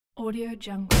Audio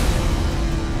Jungle.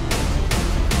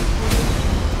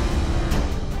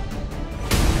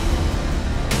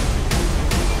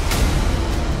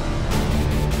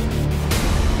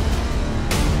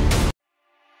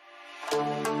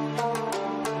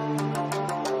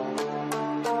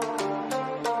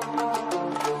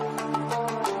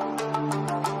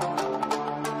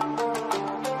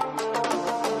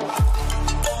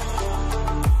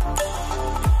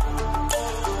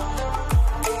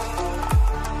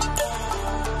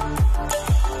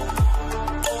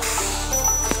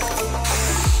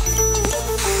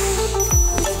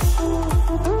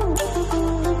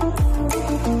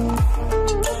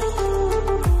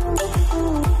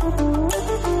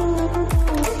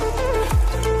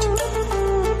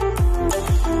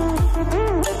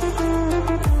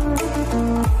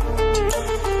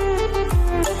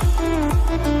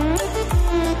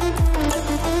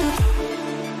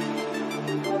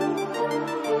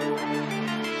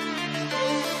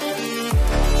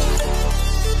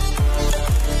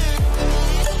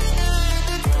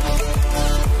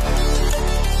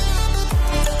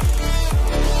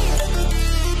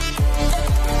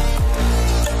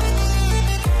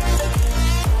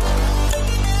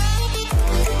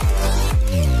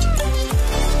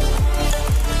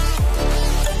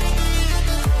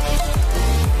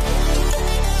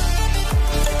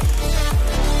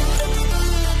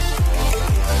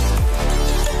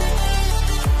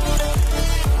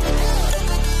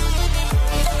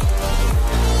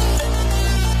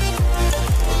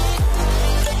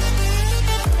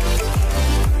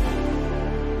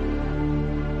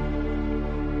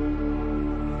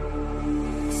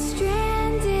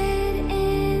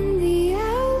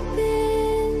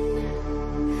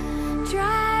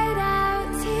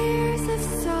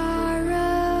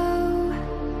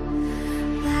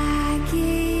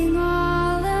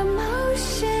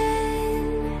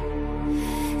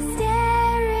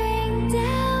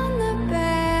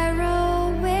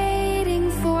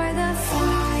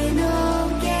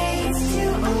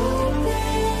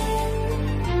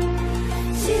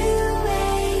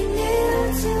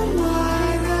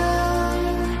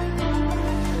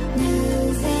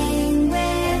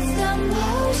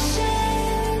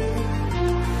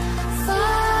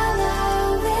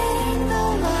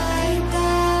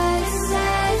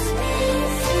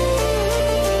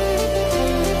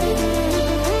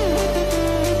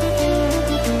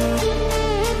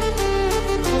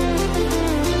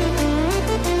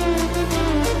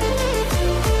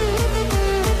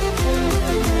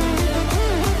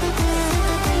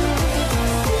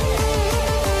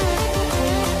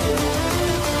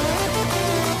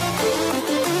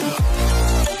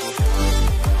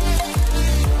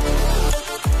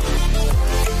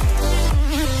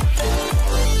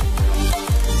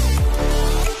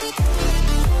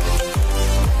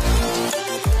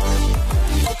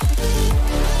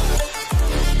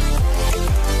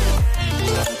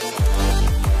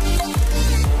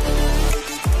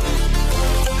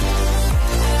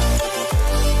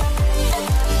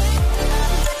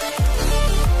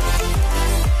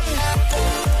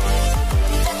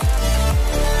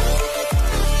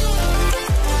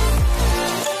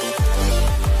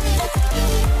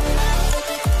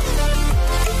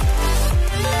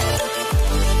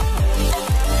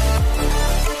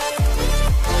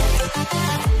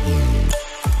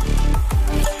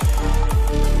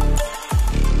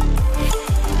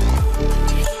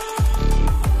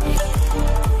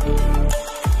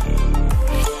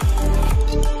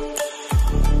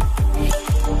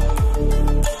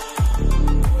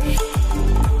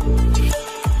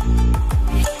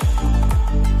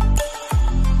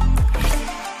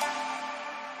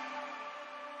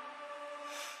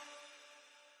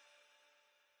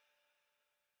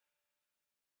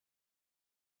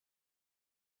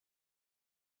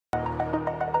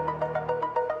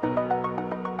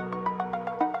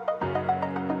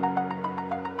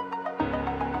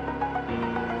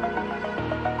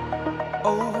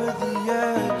 over the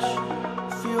edge.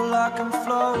 Feel like I'm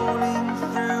floating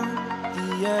through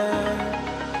the air.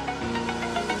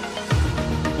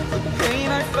 The pain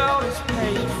I felt is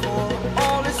paid for,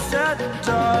 all is said and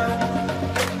done.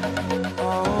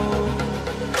 Oh,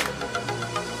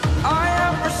 I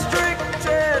am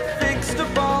restricted, fixed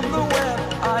upon the web.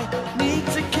 I need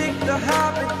to kick the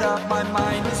habit that my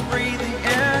mind is breathing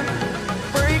in.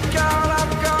 Break out,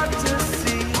 I've got to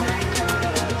see.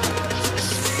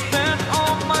 Spent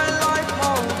all my life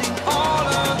holding all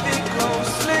of it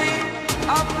closely.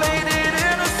 I played it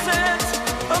innocent,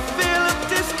 a feel of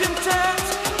discontent.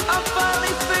 I'm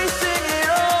finally facing it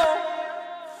all.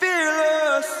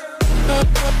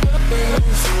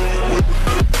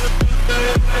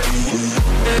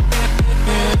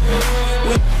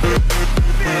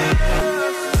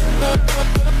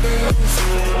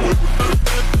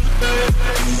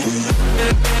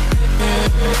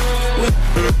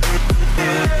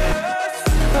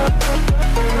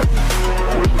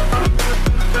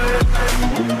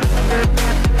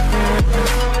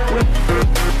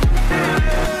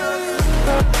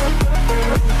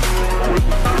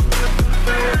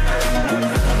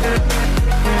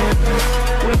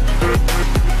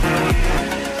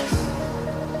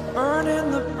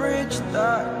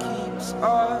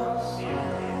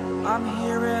 I'm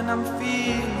here and I'm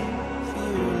feeling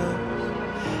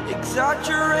fearless.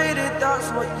 Exaggerated, that's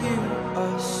what you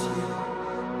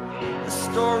assume. The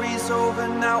story's over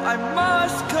now, I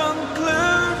must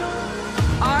conclude.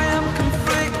 I am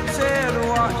conflicted,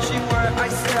 watching where I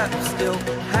step still,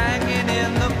 hanging